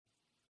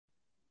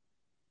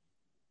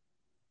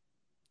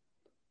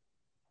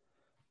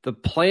The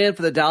plan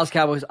for the Dallas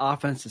Cowboys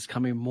offense is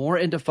coming more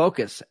into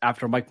focus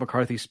after Mike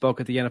McCarthy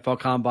spoke at the NFL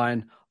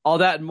Combine. All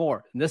that and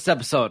more in this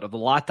episode of the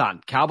Locked On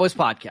Cowboys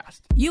podcast.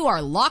 You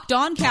are Locked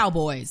On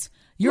Cowboys,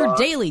 your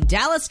daily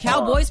Dallas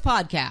Cowboys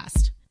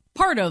podcast.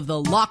 Part of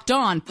the Locked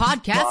On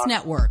Podcast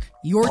Network,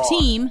 your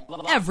team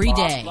every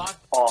day.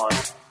 Locked On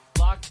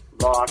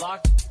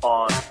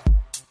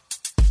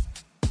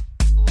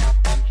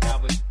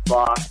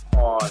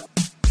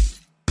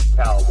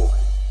Cowboys.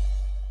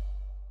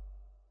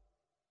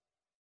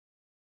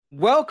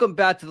 Welcome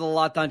back to the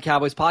Locked On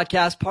Cowboys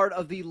podcast, part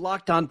of the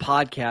Locked On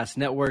Podcast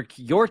Network,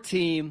 your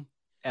team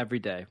every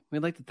day.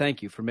 We'd like to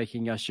thank you for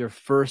making us your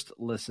first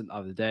listen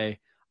of the day.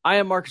 I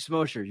am Marcus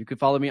Mosher. You can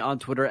follow me on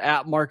Twitter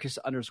at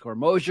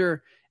Marcus_Mosher.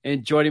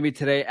 And joining me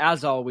today,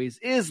 as always,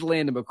 is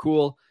Landon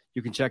McCool.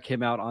 You can check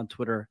him out on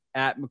Twitter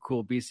at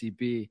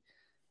McCoolBCB.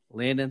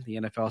 Landon,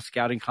 the NFL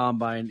Scouting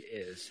Combine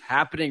is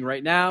happening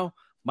right now.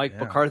 Mike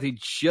McCarthy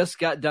just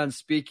got done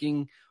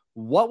speaking.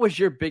 What was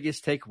your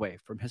biggest takeaway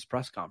from his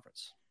press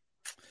conference?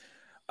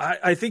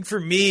 I think for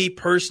me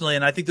personally,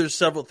 and I think there's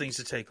several things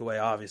to take away,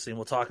 obviously, and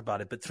we'll talk about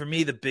it. But for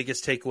me, the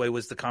biggest takeaway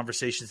was the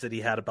conversations that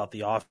he had about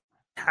the offense.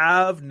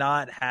 Have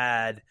not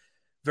had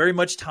very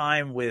much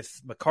time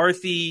with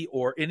McCarthy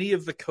or any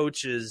of the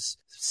coaches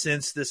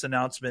since this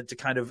announcement to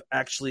kind of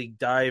actually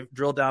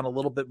drill down a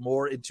little bit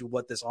more into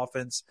what this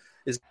offense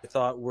is. I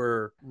thought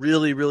were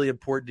really, really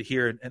important to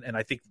hear. And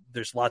I think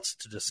there's lots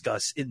to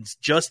discuss in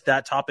just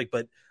that topic.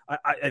 But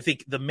I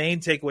think the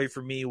main takeaway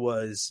for me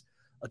was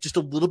just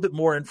a little bit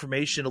more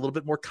information, a little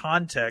bit more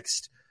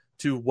context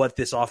to what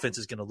this offense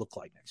is going to look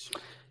like next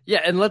year.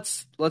 Yeah, and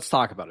let's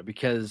talk about it,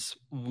 because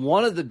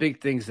one of the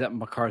big things that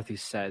McCarthy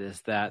said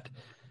is that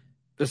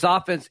this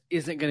offense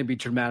isn't going to be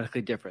dramatically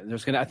different.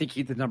 I think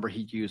the number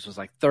he used was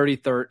like 30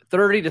 to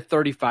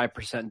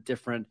 35%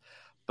 different.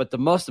 But the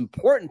most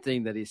important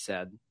thing that he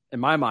said, in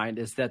my mind,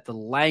 is that the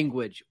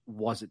language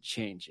wasn't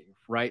changing,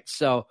 right?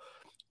 So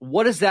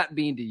what does that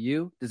mean to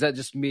you? Does that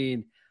just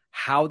mean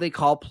how they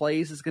call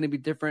plays is going to be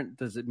different?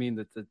 Does it mean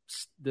that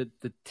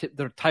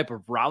the type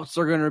of routes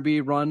are going to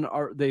be run,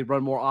 or they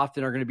run more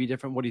often, are going to be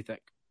different? What do you think?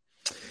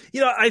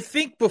 I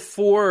think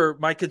before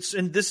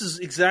and this is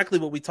exactly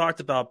what we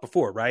talked about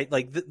before, right?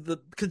 Like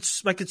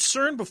my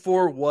concern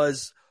before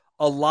was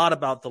a lot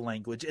about the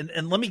language,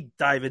 and let me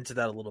dive into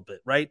that a little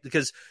bit, right?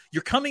 Because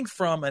you're coming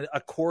from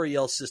a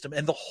Coryell system,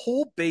 and the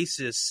whole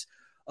basis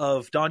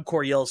of Don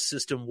Coryell's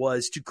system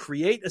was to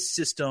create a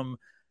system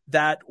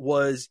that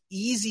was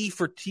easy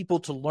for people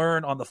to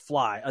learn on the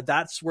fly.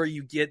 That's where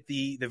you get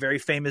the very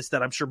famous,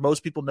 that I'm sure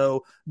most people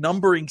know,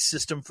 numbering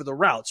system for the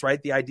routes, right?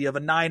 The idea of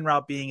a 9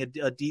 route being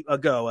a deep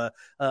go,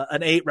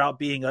 an 8 route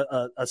being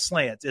a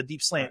slant, a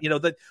deep slant.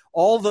 That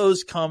all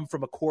those come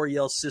from a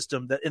Coryell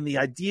system. And the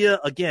idea,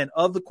 again,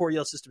 of the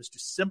Coryell system is to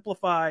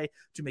simplify,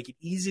 to make it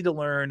easy to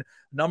learn.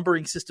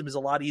 Numbering system is a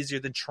lot easier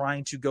than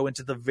trying to go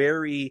into the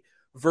very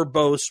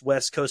verbose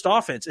West Coast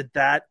offense. And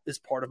that is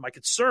part of my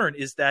concern,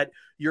 is that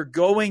you're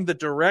going the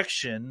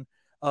direction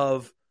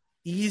of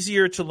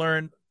easier to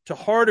learn to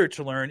harder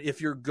to learn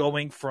if you're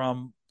going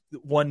from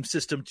one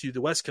system to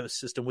the West Coast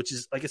system, which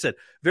is, like I said,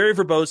 very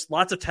verbose,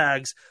 lots of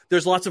tags.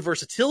 There's lots of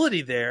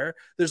versatility there.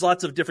 There's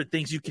lots of different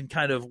things you can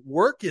kind of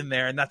work in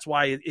there. And that's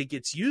why it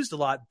gets used a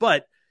lot,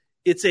 but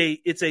it's a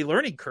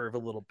learning curve a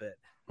little bit.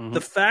 Mm-hmm.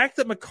 The fact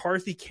that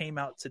McCarthy came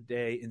out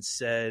today and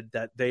said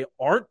that they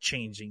aren't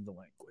changing the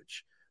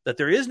language, that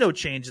there is no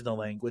change in the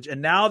language.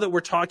 And now that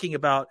we're talking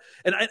about,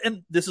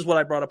 and this is what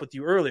I brought up with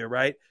you earlier,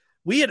 right?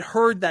 We had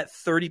heard that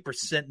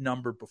 30%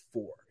 number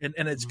before. And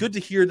it's good to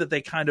hear that they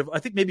kind of, I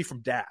think maybe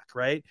from Dak,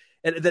 right?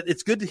 And that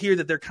it's good to hear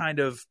that they're kind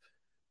of,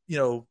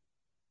 you're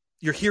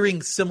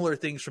hearing similar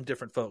things from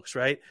different folks,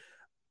 right?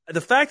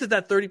 The fact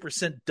that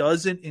 30%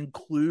 doesn't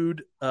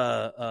include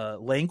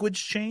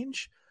language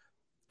change,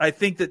 I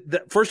think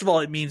that first of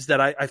all, it means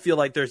that I feel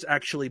like there's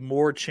actually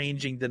more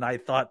changing than I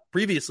thought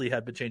previously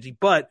had been changing.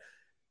 But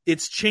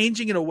it's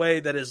changing in a way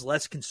that is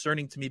less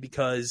concerning to me,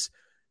 because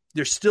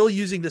they're still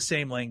using the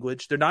same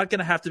language. They're not going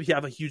to have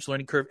a huge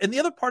learning curve. And the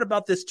other part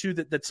about this too,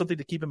 that's something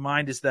to keep in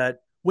mind, is that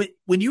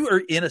when you are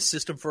in a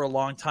system for a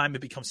long time,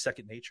 it becomes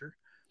second nature.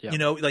 Yeah.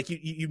 Like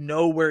you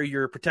know where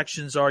your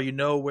protections are,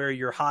 where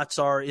your hots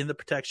are in the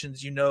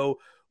protections,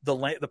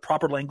 the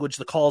proper language,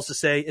 the calls to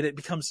say, and it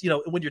becomes,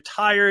 when you're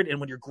tired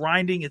and when you're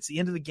grinding, it's the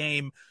end of the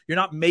game. You're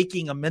not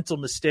making a mental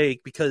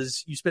mistake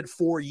because you spent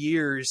 4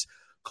 years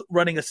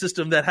running a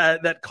system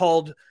that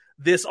called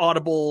this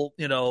audible,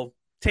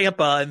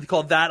 Tampa, and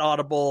called that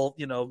audible,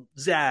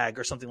 Zag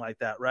or something like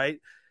that, right?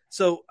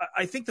 So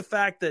I think the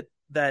fact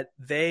that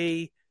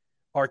they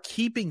are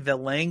keeping the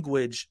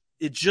language,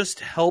 it just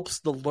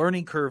helps the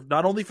learning curve,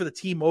 not only for the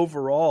team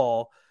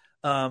overall,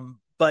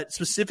 but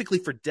specifically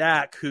for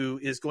Dak, who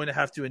is going to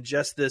have to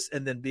ingest this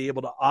and then be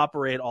able to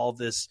operate all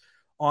this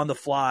on the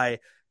fly,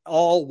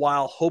 all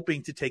while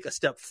hoping to take a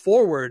step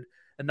forward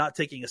and not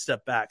taking a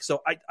step back.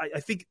 So I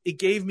think it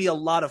gave me a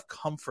lot of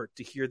comfort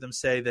to hear them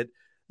say that,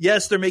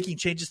 yes, they're making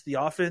changes to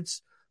the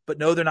offense, but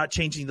no, they're not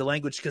changing the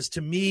language. Because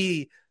to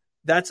me,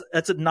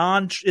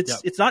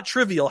 it's not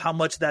trivial how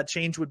much that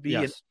change would be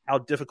and how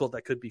difficult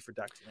that could be for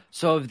Dak.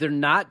 So if they're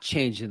not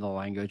changing the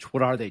language,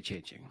 what are they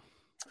changing?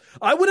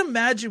 I would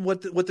imagine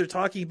what they're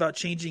talking about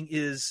changing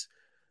is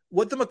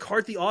what the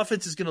McCarthy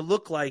offense is going to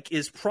look like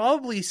is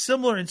probably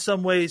similar in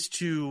some ways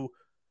to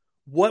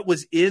what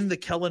was in the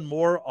Kellen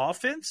Moore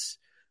offense,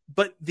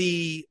 but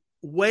the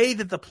way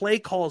that the play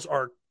calls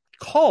are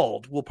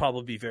called will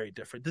probably be very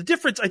different. The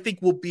difference, I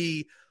think, will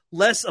be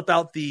less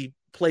about the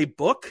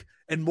playbook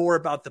and more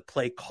about the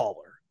play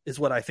caller is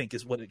what I think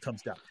is what it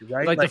comes down to,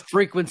 right? Like the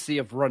frequency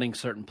of running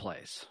certain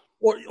plays.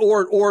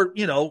 Or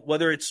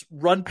whether it's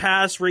run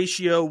pass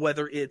ratio,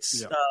 whether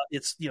it's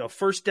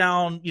first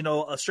down,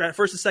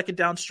 first and second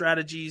down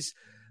strategies.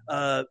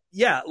 I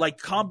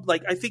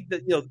think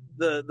that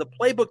the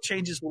playbook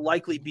changes will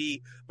likely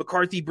be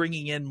McCarthy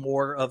bringing in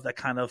more of that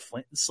kind of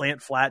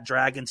slant flat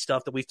dragon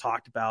stuff that we've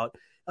talked about,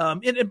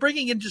 and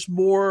bringing in just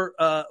more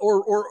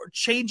or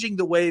changing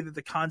the way that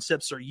the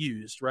concepts are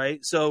used,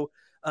 right? So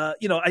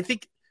I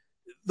think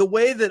the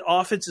way that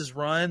offenses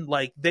run,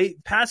 like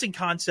passing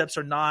concepts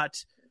are not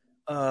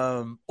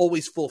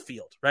always full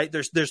field, right?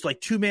 There's like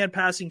 2-man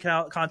passing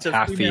concepts,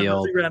 half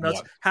field,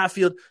 half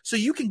field. So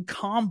you can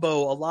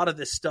combo a lot of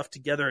this stuff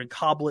together and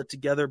cobble it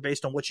together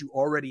based on what you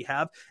already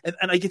have. And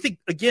I think,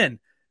 again,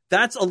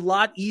 that's a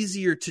lot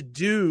easier to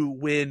do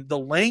when the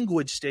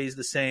language stays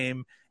the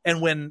same. And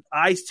when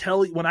I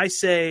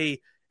say,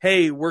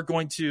 hey, we're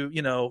going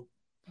to,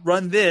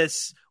 run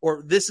this,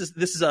 or this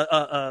is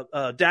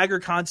a dagger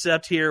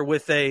concept here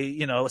with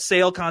a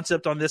sail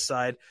concept on this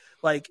side.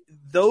 Like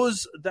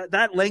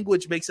that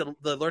language makes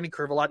the learning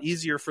curve a lot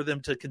easier for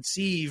them to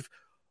conceive.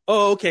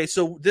 Oh, okay.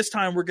 So this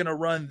time we're going to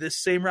run this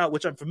same route,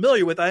 which I'm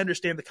familiar with. I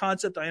understand the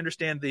concept. I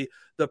understand the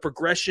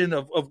progression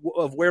of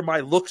where my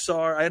looks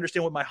are. I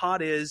understand what my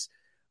hot is.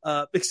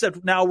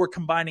 Except now we're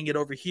combining it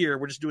over here.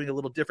 We're just doing a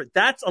little different.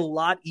 That's a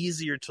lot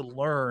easier to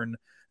learn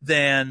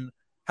than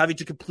having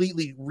to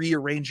completely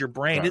rearrange your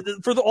brain. Right.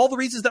 For all the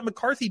reasons that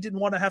McCarthy didn't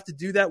want to have to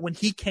do that when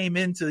he came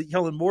into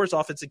Kellen Moore's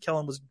offense and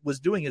Kellen was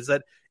doing, is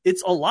that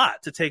it's a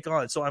lot to take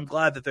on. So I'm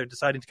glad that they're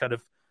deciding to kind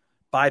of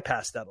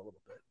bypass that a little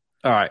bit.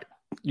 All right.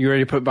 You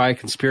ready to put my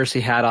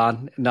conspiracy hat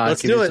on?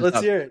 Let's do it.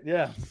 Let's hear it.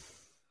 Yeah.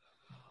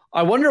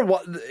 I wonder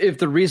if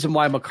the reason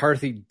why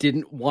McCarthy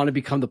didn't want to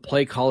become the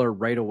play caller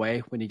right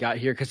away when he got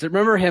here, because I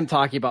remember him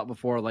talking about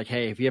before, like,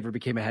 hey, if he ever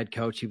became a head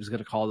coach, he was going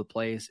to call the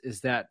plays,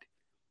 is that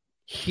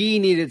he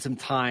needed some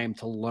time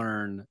to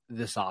learn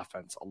this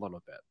offense a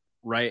little bit,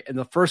 right? In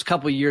the first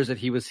couple of years that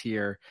he was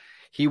here,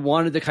 he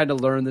wanted to kind of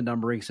learn the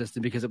numbering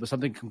system because it was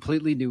something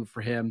completely new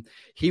for him.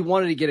 He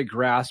wanted to get a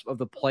grasp of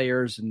the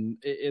players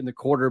and in the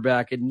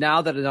quarterback. And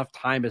now that enough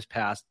time has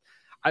passed,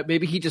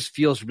 maybe he just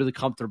feels really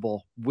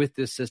comfortable with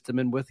this system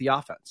and with the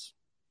offense.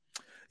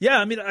 Yeah,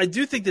 I mean, I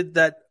do think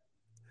that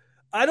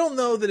I don't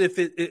know that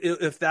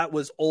if that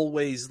was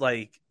always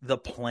like the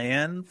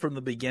plan from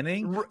the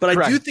beginning, but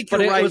Correct. I do think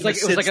you're right. It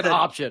was like an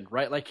option,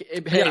 right? Like,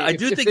 hey, I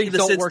do think things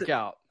don't work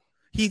out.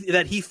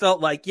 He felt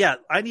like, yeah,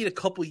 I need a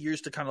couple of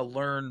years to kind of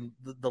learn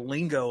the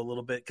lingo a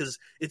little bit, because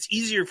it's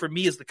easier for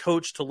me as the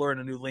coach to learn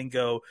a new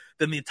lingo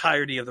than the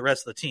entirety of the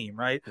rest of the team,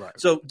 right?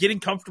 So getting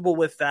comfortable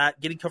with that,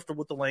 getting comfortable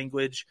with the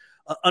language,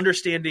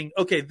 understanding,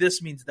 okay,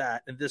 this means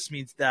that and this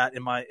means that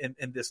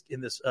in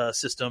this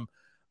system.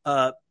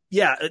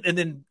 Yeah, and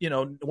then,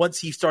 once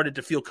he started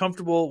to feel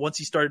comfortable, once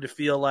he started to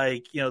feel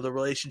like, the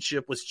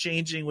relationship was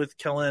changing with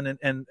Kellen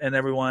and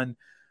everyone,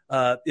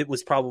 it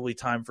was probably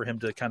time for him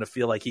to kind of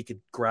feel like he could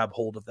grab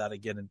hold of that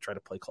again and try to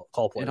play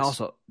call plays. And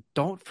also,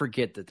 don't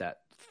forget that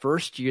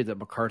first year that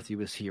McCarthy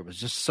was here was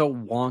just so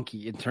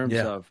wonky in terms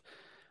of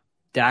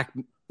Dak,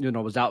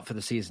 was out for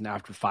the season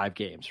after 5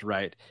 games,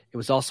 right? It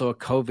was also a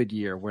COVID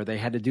year where they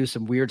had to do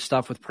some weird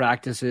stuff with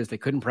practices. They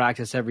couldn't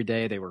practice every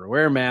day. They were to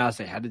wear masks.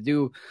 They had to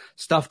do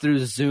stuff through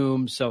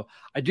Zoom. So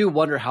I do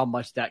wonder how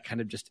much that kind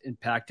of just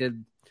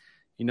impacted,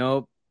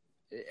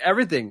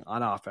 everything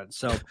on offense.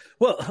 So,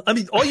 well, I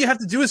mean, all you have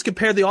to do is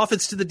compare the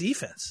offense to the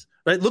defense,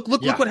 right? Look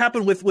what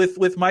happened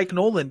with Mike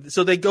Nolan.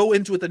 So they go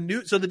into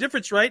with so the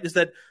difference, right, is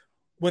that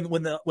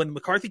when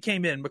McCarthy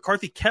came in,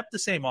 McCarthy kept the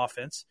same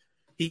offense.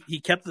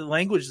 He kept the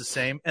language the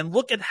same, and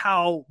look at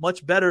how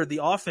much better the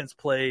offense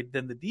played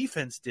than the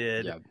defense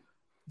did,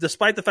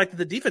 despite the fact that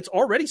the defense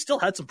already still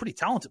had some pretty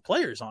talented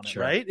players on it,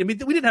 right? I mean,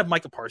 we didn't have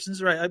Micah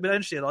Parsons, right? I mean, I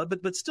understand all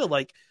that, but still,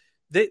 like,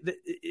 the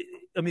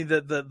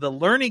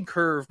learning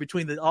curve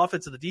between the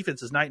offense and the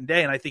defense is night and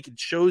day, and I think it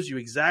shows you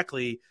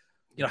exactly,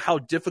 how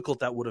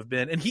difficult that would have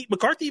been. And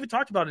McCarthy even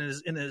talked about it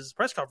in his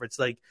press conference,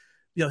 like,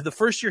 the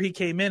first year he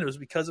came in, it was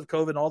because of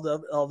COVID,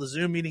 all the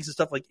Zoom meetings and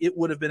stuff. Like, it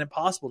would have been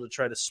impossible to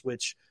try to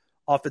switch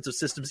offensive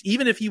systems,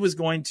 even if he was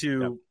going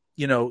to,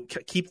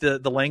 keep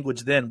the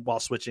language then while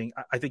switching.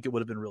 I think it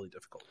would have been really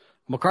difficult.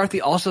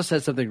 McCarthy also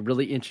said something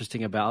really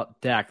interesting about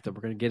Dak that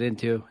we're going to get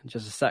into in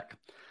just a sec.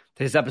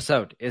 Today's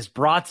episode is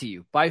brought to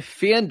you by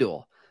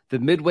FanDuel. The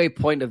midway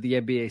point of the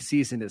NBA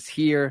season is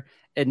here,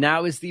 and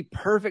now is the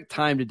perfect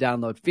time to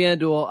download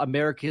FanDuel,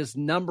 America's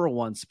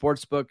 #1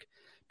 sportsbook,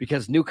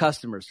 because new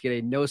customers get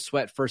a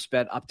no-sweat first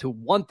bet up to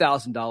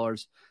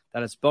 $1,000.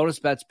 That is bonus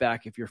bets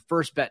back if your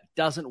first bet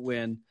doesn't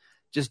win.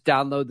 Just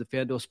download the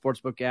FanDuel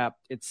Sportsbook app.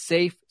 It's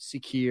safe,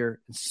 secure,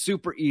 and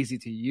super easy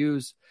to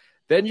use.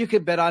 Then you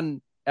can bet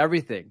on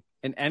everything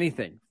and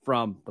anything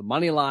from the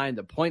money line,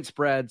 the point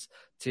spreads,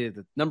 to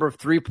the number of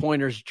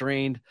three-pointers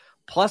drained.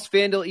 Plus,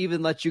 FanDuel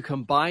even lets you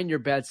combine your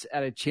bets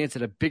at a chance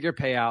at a bigger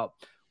payout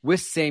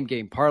with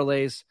same-game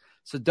parlays.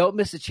 So don't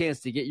miss a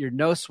chance to get your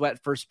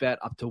no-sweat first bet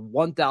up to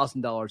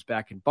 $1,000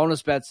 back in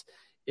bonus bets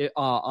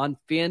on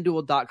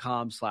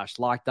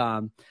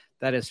FanDuel.com/lockedon.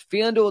 That is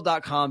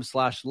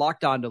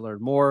FanDuel.com/lockedon to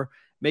learn more.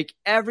 Make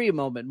every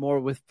moment more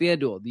with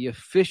FanDuel, the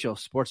official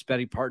sports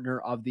betting partner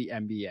of the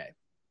NBA.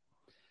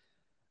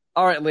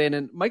 All right,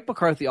 Landon. Mike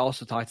McCarthy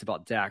also talked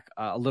about Dak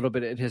a little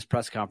bit in his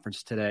press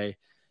conference today,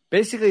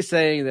 basically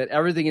saying that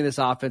everything in this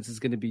offense is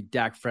going to be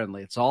Dak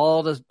friendly.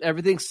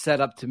 Everything's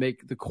set up to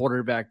make the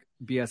quarterback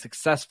be as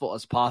successful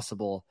as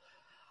possible.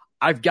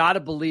 I've got to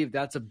believe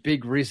that's a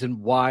big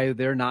reason why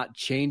they're not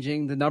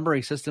changing the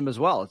numbering system as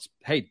well. It's,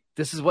 hey,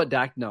 this is what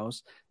Dak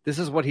knows. This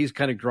is what he's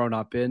kind of grown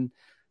up in.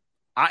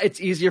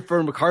 It's easier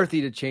for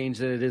McCarthy to change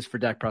than it is for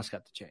Dak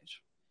Prescott to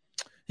change.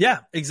 Yeah,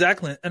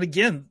 exactly. And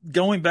again,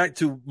 going back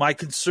to my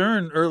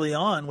concern early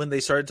on when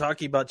they started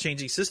talking about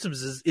changing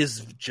systems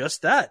is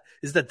just that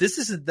this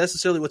isn't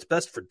necessarily what's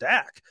best for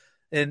Dak.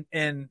 And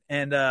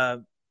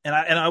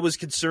I was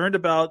concerned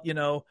about,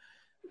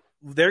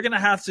 they're going to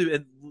have to,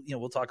 and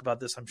we'll talk about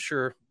this, I'm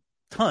sure,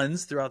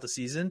 tons throughout the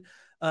season.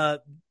 They're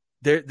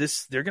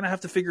going to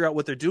have to figure out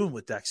what they're doing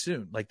with Dak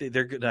soon. Like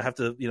they're going to have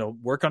to,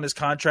 work on his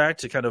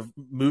contract to kind of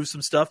move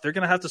some stuff. They're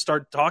going to have to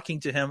start talking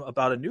to him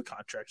about a new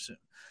contract soon.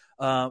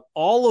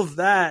 All of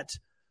that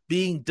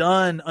being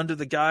done under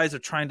the guise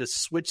of trying to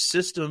switch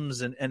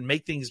systems and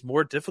make things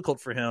more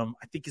difficult for him,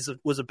 I think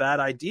was a bad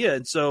idea.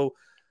 And so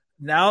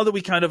now that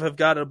we kind of have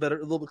got a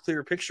little bit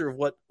clearer picture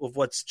of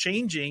what's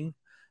changing,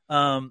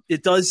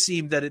 it does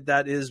seem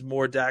that is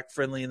more Dak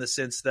friendly in the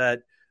sense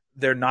that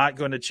they're not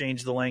going to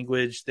change the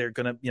language. They're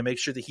going to make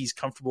sure that he's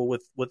comfortable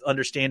with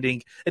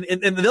understanding. And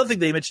the other thing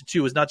they mentioned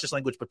too is not just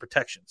language, but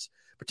protections.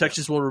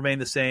 Protections will remain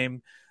the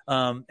same.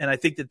 And I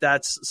think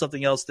that's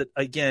something else that,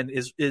 again,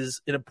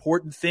 is an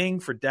important thing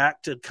for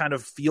Dak to kind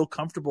of feel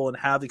comfortable and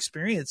have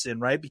experience in,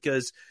 right?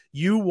 Because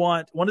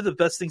one of the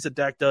best things that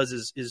Dak does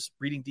is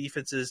reading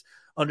defenses,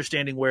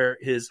 understanding where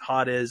his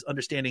hot is,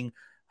 understanding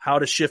how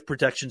to shift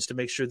protections to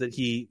make sure that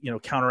he,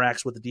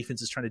 counteracts what the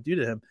defense is trying to do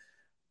to him.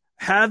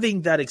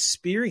 Having that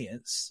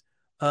experience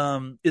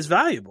is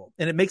valuable,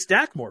 and it makes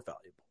Dak more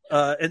valuable.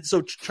 And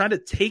so trying to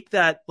take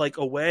that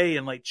away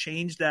and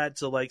change that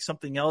to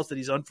something else that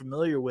he's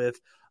unfamiliar with,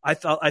 I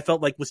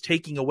felt like was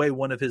taking away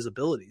one of his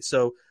abilities.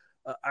 So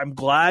I'm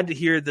glad to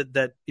hear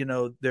that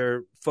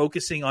they're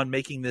focusing on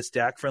making this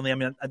Dak friendly. I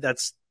mean, a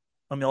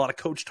lot of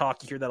coach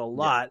talk, you hear that a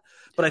lot,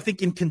 but I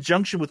think in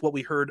conjunction with what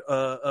we heard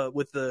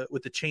with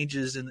the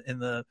changes in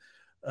the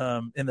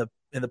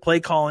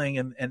play calling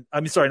and I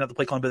mean, sorry, not the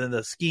play calling, but in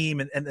the scheme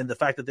and the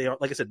fact that they are,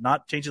 like I said,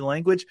 not changing the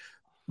language,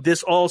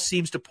 this all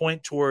seems to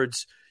point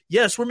towards,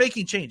 yes, we're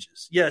making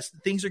changes. Yes,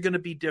 things are going to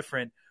be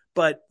different,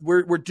 but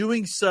we're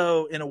doing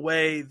so in a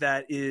way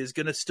that is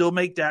going to still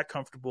make Dak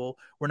comfortable.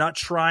 We're not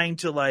trying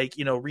to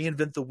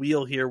reinvent the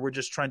wheel here. We're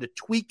just trying to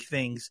tweak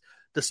things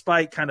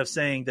despite kind of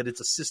saying that it's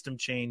a system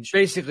change.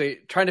 Basically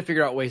trying to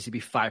figure out ways to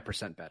be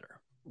 5% better.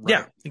 Right?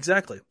 Yeah,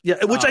 exactly.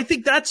 Yeah, which I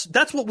think that's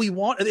what we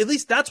want. At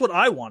least that's what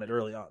I wanted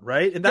early on,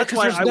 right? And that's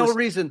why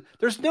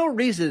there's no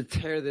reason to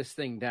tear this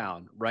thing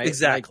down, right?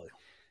 Exactly.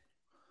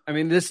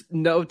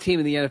 No team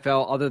in the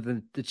NFL other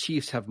than the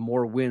Chiefs have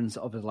more wins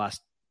over the last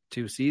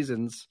 2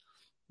 seasons.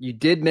 You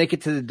did make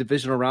it to the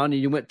divisional round,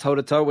 and you went toe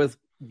to toe with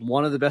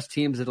one of the best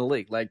teams in the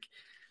league.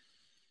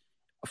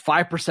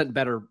 5%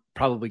 better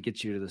probably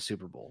gets you to the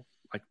Super Bowl,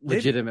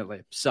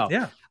 legitimately. So,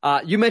 yeah.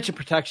 You mentioned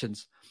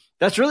protections.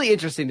 That's really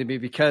interesting to me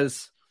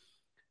because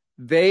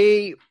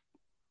they've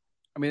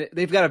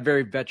got a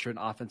very veteran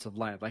offensive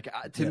line.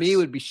 To me, it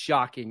would be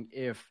shocking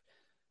if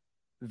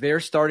their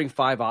starting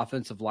 5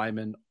 offensive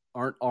linemen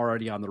aren't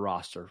already on the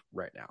roster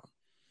right now.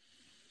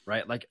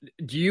 Right?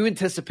 Do you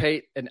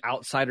anticipate an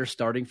outsider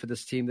starting for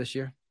this team this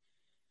year?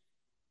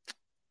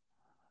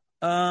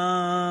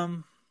 I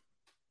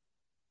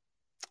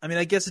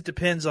guess it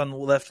depends on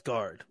left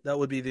guard. That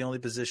would be the only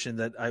position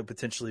that I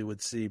potentially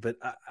would see, but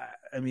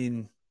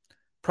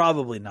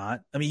probably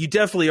not. You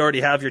definitely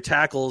already have your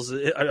tackles.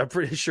 I'm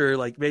pretty sure,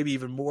 maybe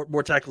even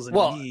more tackles than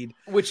you need.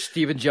 Which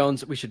Stephen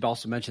Jones, we should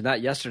also mention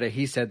that yesterday,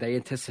 he said they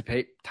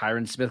anticipate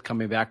Tyron Smith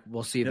coming back.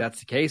 We'll see if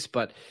that's the case,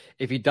 but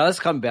if he does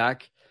come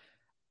back,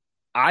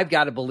 I've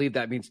got to believe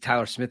that means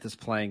Tyler Smith is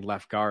playing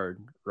left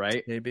guard,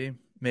 right?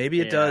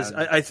 Maybe it does.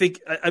 I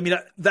think.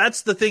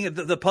 That's the thing.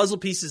 The puzzle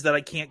pieces that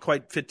I can't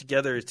quite fit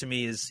together to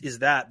me is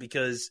that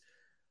because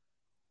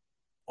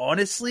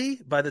honestly,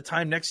 by the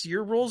time next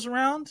year rolls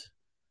around,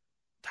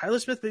 Tyler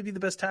Smith may be the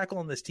best tackle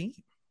on this team.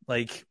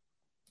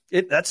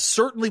 That's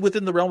certainly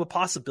within the realm of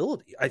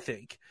possibility. I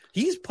think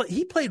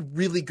he played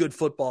really good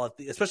football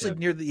especially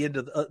near the end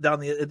of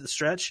down the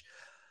stretch.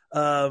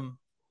 Why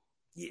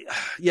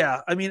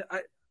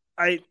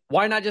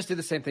not just do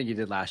the same thing you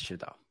did last year,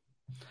 though?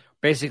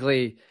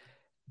 Basically,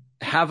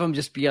 have him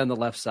just be on the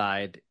left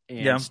side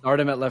and start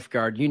him at left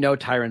guard. You know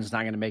Tyron's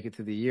not going to make it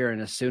through the year,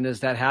 and as soon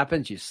as that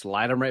happens, you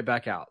slide him right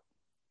back out.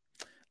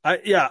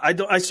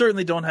 I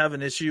certainly don't have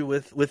an issue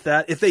with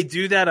that. If they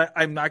do that,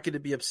 I'm not going to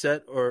be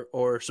upset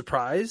or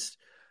surprised.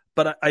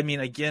 But I mean,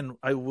 again,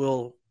 I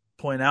will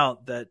point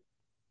out that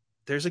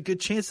there's a good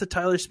chance that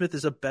Tyler Smith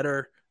is a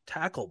better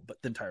tackle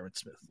than Tyron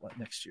Smith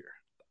next year.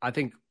 I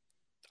think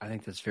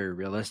that's very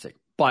realistic.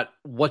 But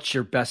what's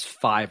your best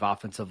 5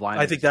 offensive line?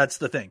 I think that's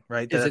the thing,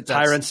 right? Is it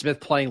Tyron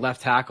Smith playing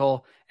left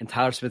tackle and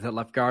Tyler Smith at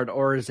left guard,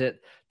 or is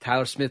it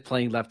Tyler Smith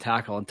playing left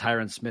tackle and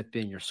Tyron Smith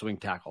being your swing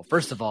tackle?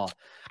 First of all,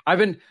 I've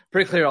been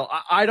pretty clear.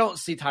 I don't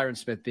see Tyron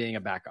Smith being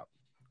a backup.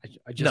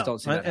 I just don't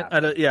see that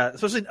happening.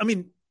 Especially, I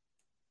mean,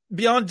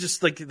 beyond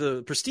just like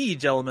the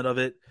prestige element of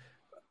it,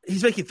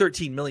 he's making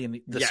 $13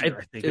 million this year.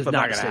 I think it's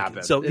not going to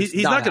happen. So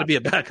he's not going to be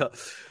a backup.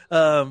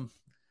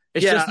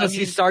 It's just does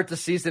he start the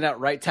season at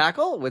right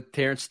tackle with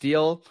Terrence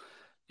Steele,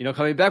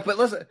 coming back? But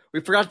listen,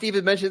 we forgot to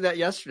even mention that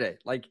yesterday.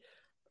 Like,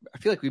 I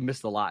feel like we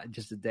missed a lot in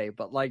just a day.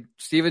 But like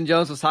Stephen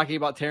Jones was talking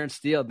about Terrence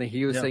Steele, and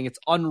he was saying it's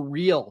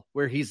unreal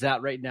where he's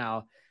at right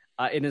now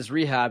in his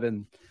rehab,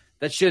 and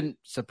that shouldn't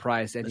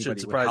surprise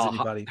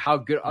anybody. How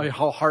good,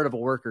 how hard of a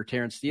worker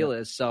Terrence Steele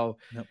is. So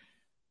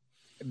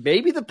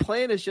maybe the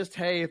plan is just,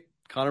 hey,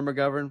 Connor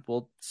McGovern,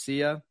 we'll see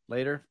you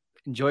later.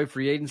 Enjoy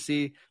free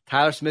agency.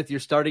 Tyler Smith, you're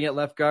starting at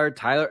left guard.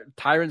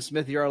 Tyron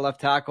Smith, you're our left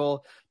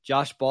tackle.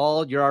 Josh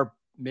Ball, you're our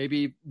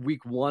maybe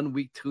week 1,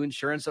 week 2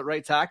 insurance at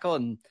right tackle,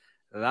 and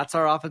that's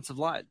our offensive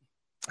line.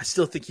 I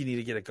still think you need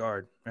to get a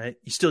guard, right?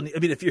 You still need. I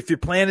mean, if your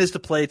plan is to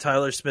play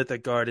Tyler Smith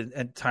at guard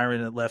and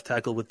Tyron at left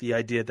tackle, with the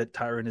idea that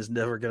Tyron is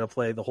never going to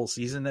play the whole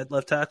season at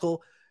left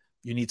tackle,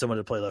 you need someone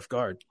to play left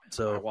guard.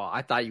 So, well,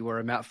 I thought you were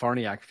a Matt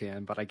Farniak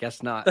fan, but I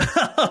guess not.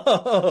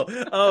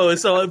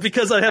 So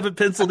because I haven't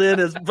penciled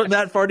in as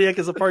Matt Farniak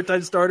as a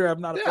part-time starter,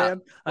 I'm not a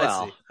fan.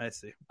 I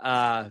see.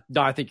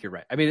 No, I think you're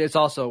right. I mean, it's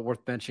also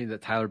worth mentioning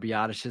that Tyler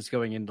Biadasz is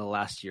going into the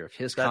last year of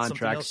his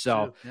contract.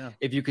 So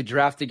if you could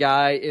draft a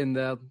guy in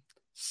the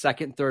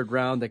second, third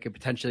round that could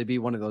potentially be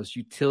one of those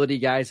utility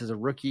guys as a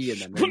rookie,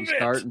 and then maybe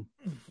start.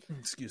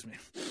 Excuse me.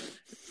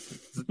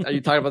 Are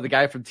you talking about the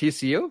guy from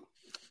TCU?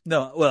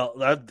 No, well,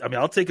 I mean,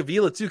 I'll take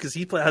Avila too because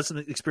he has some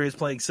experience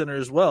playing center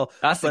as well.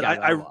 That's the guy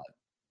I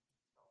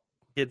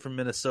kid from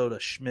Minnesota,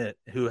 Schmidt,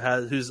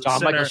 who's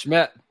John Michael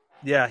Schmidt.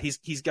 Yeah,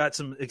 he's got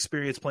some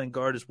experience playing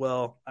guard as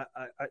well.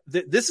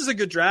 This is a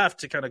good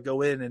draft to kind of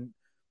go in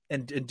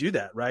and do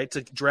that, right?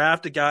 To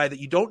draft a guy that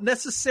you don't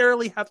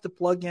necessarily have to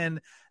plug in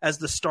as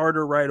the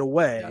starter right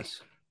away,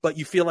 but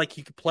you feel like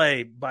he could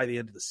play by the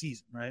end of the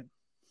season, right?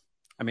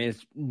 I mean,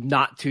 it's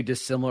not too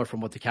dissimilar from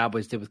what the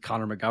Cowboys did with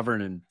Connor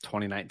McGovern in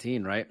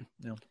 2019, right?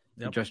 Yep.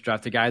 You just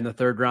draft a guy in the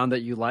third round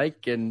that you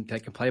like, and they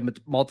can play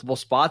multiple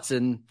spots,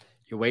 and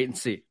you wait and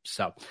see.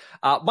 So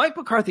Mike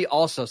McCarthy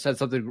also said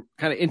something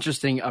kind of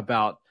interesting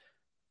about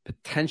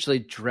potentially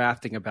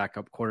drafting a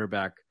backup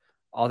quarterback.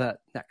 All that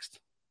next.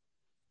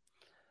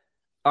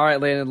 All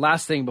right, Landon,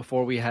 last thing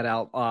before we head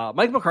out.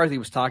 Mike McCarthy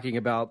was talking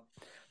about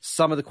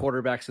some of the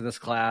quarterbacks in this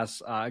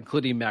class,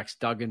 including Max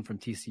Duggan from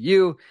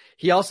TCU.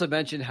 He also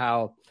mentioned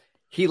how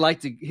he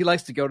likes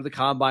to go to the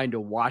combine to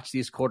watch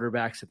these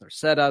quarterbacks and their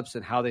setups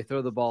and how they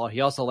throw the ball.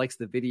 He also likes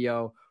the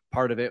video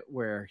part of it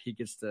where he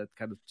gets to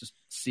kind of just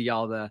see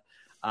all the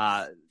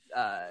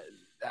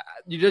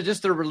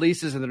just their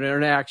releases and their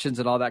interactions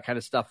and all that kind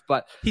of stuff.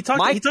 But he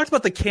talked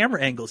about the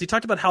camera angles. He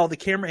talked about how the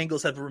camera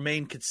angles have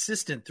remained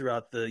consistent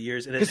throughout the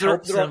years, and it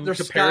helps them they're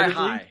sky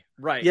high.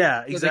 Right.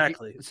 Yeah,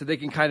 exactly. So they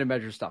can kind of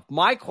measure stuff.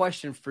 My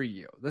question for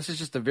you, this is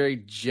just a very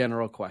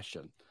general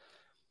question.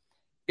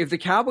 If the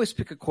Cowboys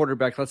pick a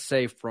quarterback, let's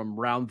say from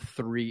round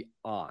 3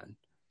 on,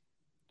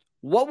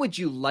 what would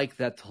you like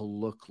that to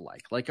look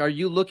like? Like, are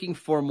you looking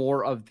for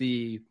more of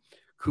the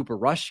Cooper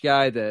Rush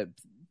guy that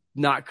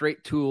not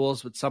great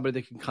tools, but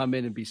somebody that can come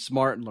in and be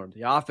smart and learn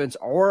the offense?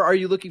 Or are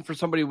you looking for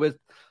somebody with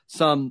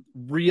some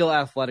real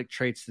athletic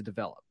traits to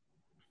develop?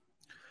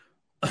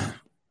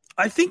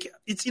 I think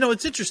it's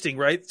interesting,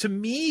 right? To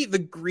me, the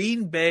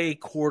Green Bay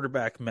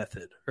quarterback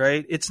method,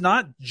 right? It's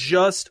not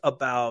just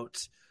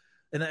about,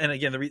 and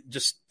again,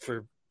 just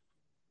for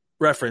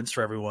reference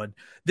for everyone,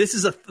 this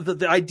is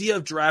the idea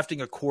of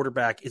drafting a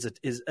quarterback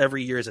is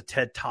every year is a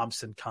Ted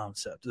Thompson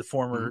concept, the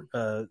former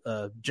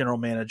general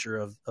manager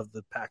of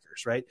the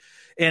Packers, right?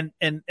 And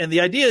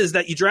the idea is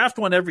that you draft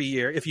one every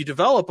year. If you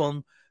develop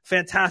them,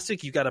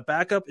 fantastic, you got a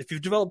backup. If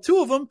you've developed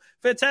 2 of them,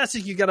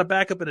 fantastic, you got a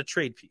backup and a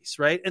trade piece,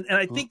 right? And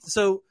I think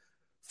so.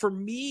 For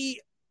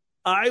me,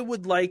 I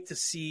would like to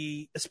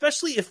see,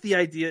 especially if the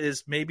idea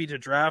is maybe to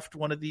draft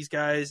one of these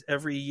guys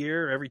every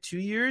year, or every 2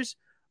 years,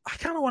 I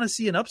kind of want to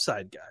see an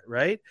upside guy,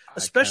 right?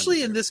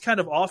 Especially in this kind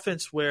of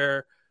offense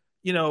where,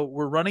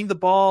 we're running the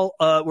ball.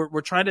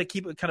 We're trying to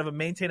keep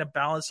maintain a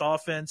balanced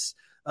offense.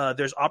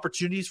 There's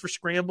opportunities for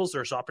scrambles.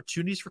 There's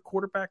opportunities for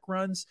quarterback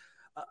runs.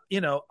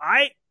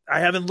 I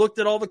haven't looked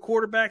at all the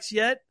quarterbacks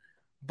yet,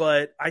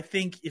 but I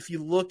think if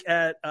you look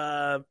at,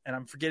 and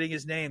I'm forgetting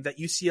his name, that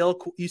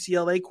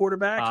UCLA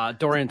quarterback,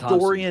 Dorian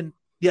Thompson.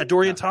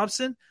 Dorian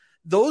Thompson.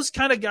 those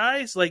kind of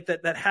guys like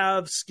that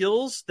have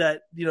skills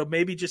that,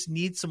 maybe just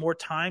need some more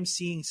time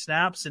seeing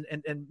snaps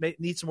and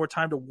need some more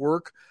time to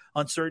work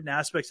on certain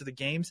aspects of the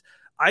games.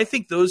 I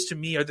think those to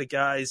me are the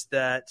guys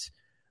that,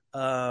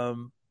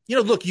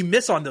 look, you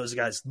miss on those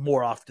guys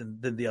more often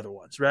than the other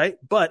ones, right?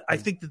 But I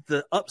think that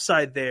the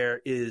upside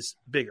there is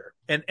bigger.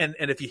 And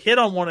if you hit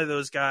on one of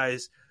those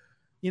guys,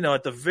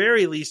 at the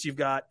very least, you've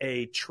got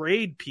a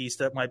trade piece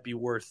that might be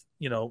worth,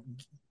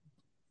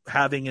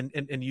 having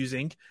and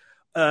using.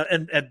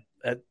 And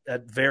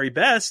at very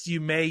best,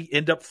 you may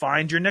end up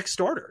find your next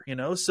starter,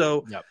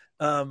 So yep.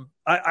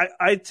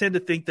 I tend to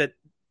think that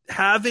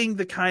having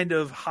the kind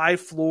of high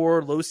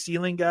floor, low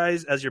ceiling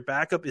guys as your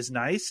backup is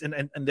nice,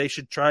 and they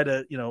should try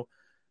to,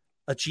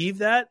 achieve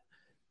that.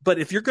 But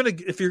if you're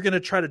gonna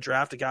try to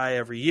draft a guy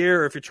every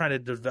year, or if you're trying to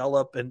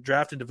develop and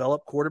draft and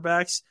develop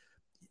quarterbacks,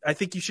 I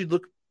think you should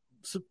look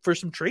for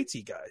some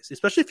tradesy guys,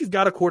 especially if you've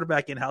got a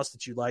quarterback in house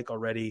that you like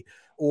already,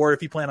 or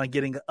if you plan on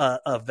getting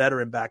a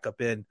veteran backup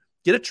in.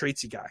 Get a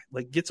tradesy guy,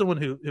 like get someone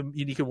who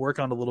you can work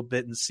on a little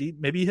bit and see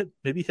maybe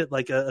hit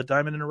like a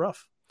diamond in the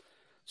rough.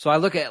 So I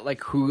look at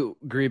like who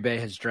Green Bay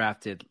has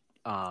drafted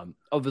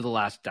over the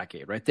last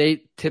decade, right?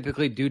 They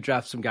typically do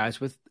draft some guys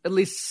with at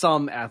least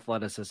some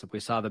athleticism. We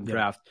saw them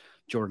draft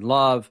Jordan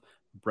Love,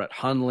 Brett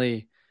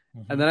Hundley.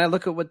 And then I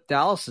look at what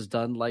Dallas has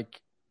done.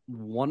 Like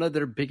one of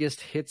their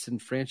biggest hits in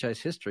franchise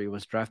history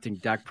was drafting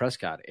Dak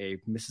Prescott, a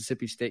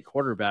Mississippi State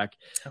quarterback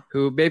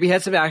who maybe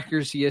had some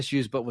accuracy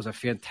issues, but was a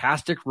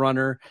fantastic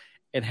runner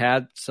and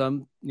had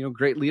some,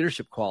 great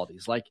leadership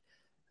qualities. Like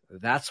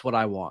that's what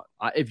I want.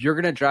 If you're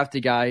going to draft a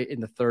guy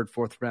in the third,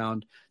 fourth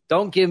round,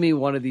 don't give me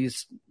one of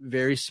these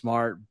very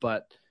smart,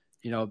 but,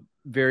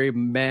 very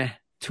meh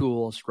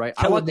tools, right?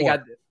 Kellen I want Moore. the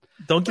guy.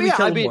 Don't give me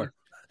Kellen Moore.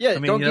 Yeah,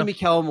 don't give me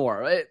Kellen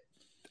Moore.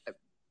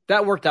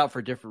 That worked out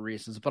for different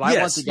reasons, but I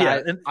want the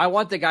guy. Yeah. I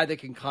want the guy that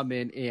can come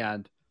in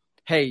and,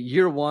 hey,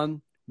 year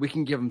one, we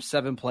can give him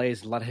 7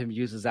 plays and let him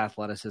use his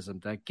athleticism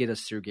to get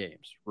us through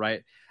games,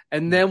 right?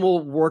 And then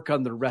we'll work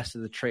on the rest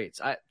of the traits.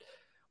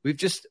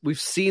 We've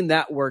seen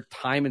that work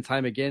time and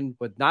time again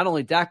with not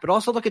only Dak, but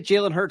also look at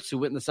Jalen Hurts, who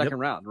went in the second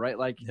round, right?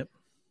 Like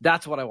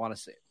that's what I want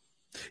to see.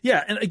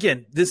 Yeah, and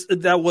again,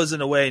 that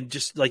wasn't a way,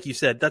 just like you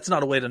said, that's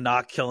not a way to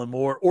knock Kellen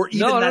Moore or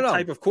even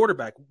type of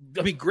quarterback.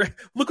 I mean,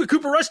 look what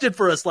Cooper Rush did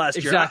for us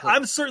last year.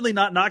 I'm certainly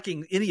not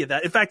knocking any of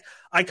that. In fact,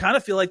 I kind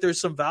of feel like there's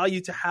some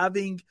value to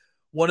having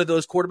one of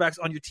those quarterbacks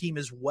on your team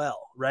as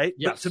well, right?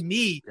 Yes. But to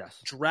me,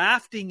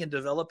 drafting and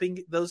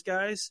developing those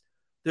guys,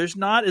 there's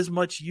not as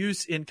much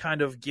use in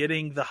kind of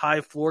getting the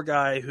high floor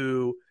guy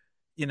who,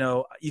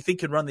 you think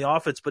can run the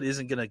offense but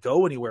isn't going to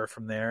go anywhere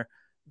from there.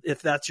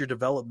 If that's your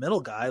developmental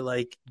guy,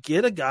 like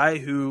get a guy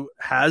who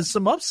has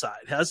some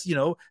upside, has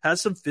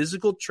some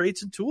physical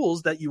traits and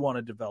tools that you want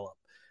to develop.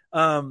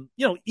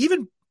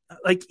 Even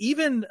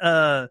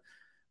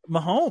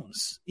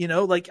Mahomes,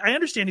 I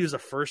understand he was a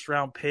first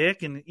round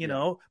pick and,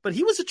 but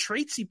he was a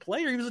tradesy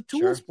player. He was a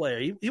tools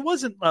player. He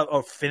wasn't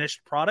a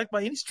finished product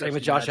by any stretch. Same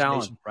with Josh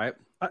Allen, right?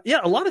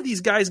 A lot of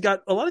these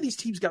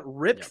teams got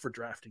ripped for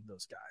drafting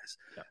those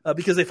guys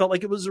because they felt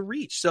like it was a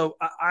reach. So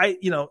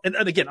and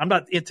again, I'm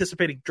not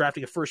anticipating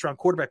drafting a first round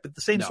quarterback, but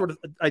the same sort of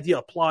idea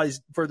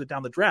applies further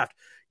down the draft.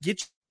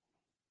 Get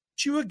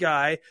you a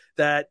guy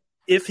that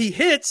if he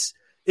hits,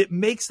 it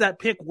makes that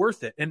pick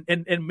worth it.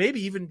 And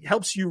maybe even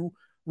helps you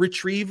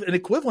retrieve an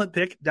equivalent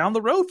pick down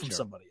the road from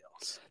somebody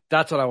else.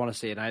 That's what I want to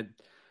see. And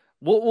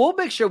we'll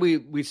make sure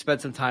we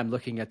spend some time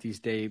looking at these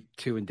day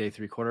 2 and day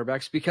 3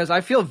 quarterbacks, because I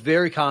feel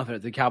very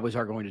confident the Cowboys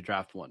are going to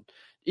draft one.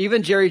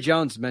 Even Jerry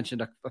Jones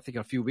mentioned, I think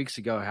a few weeks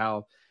ago,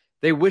 how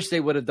they wish they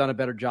would have done a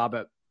better job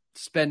at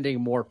spending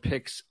more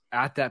picks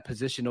at that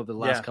position over the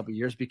last couple of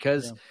years,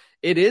 because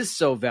it is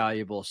so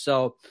valuable.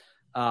 So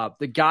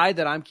the guy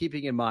that I'm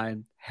keeping in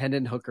mind,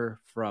 Hendon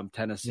Hooker from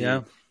Tennessee,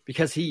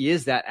 because he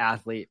is that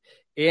athlete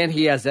and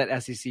he has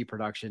that SEC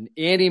production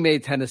and he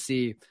made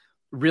Tennessee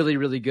really,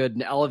 really good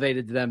and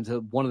elevated them to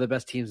one of the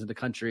best teams in the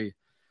country.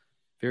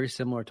 Very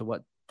similar to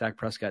what Dak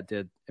Prescott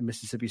did in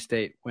Mississippi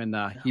State when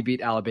he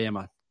beat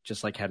Alabama,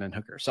 just like Hendon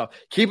Hooker. So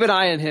keep an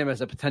eye on him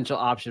as a potential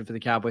option for the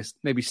Cowboys,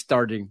 maybe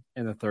starting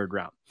in the 3rd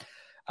round.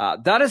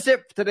 That is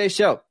it for today's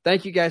show.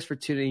 Thank you guys for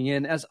tuning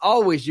in. As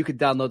always, you can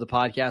download the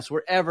podcast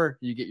wherever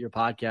you get your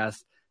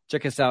podcasts.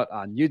 Check us out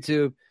on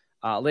YouTube.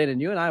 Landon,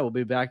 you and I will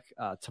be back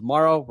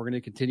tomorrow. We're going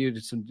to continue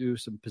to do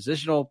some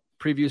positional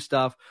preview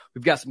stuff.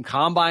 We've got some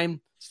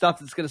combine stuff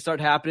that's going to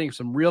start happening,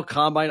 some real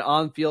combine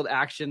on-field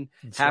action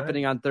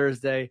happening on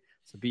Thursday.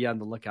 So be on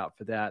the lookout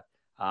for that.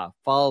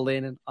 Follow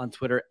Landon on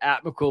Twitter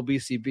at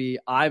McCoolBCB.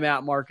 I'm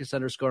at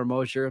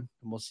Marcus_Mosher, and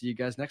we'll see you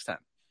guys next time.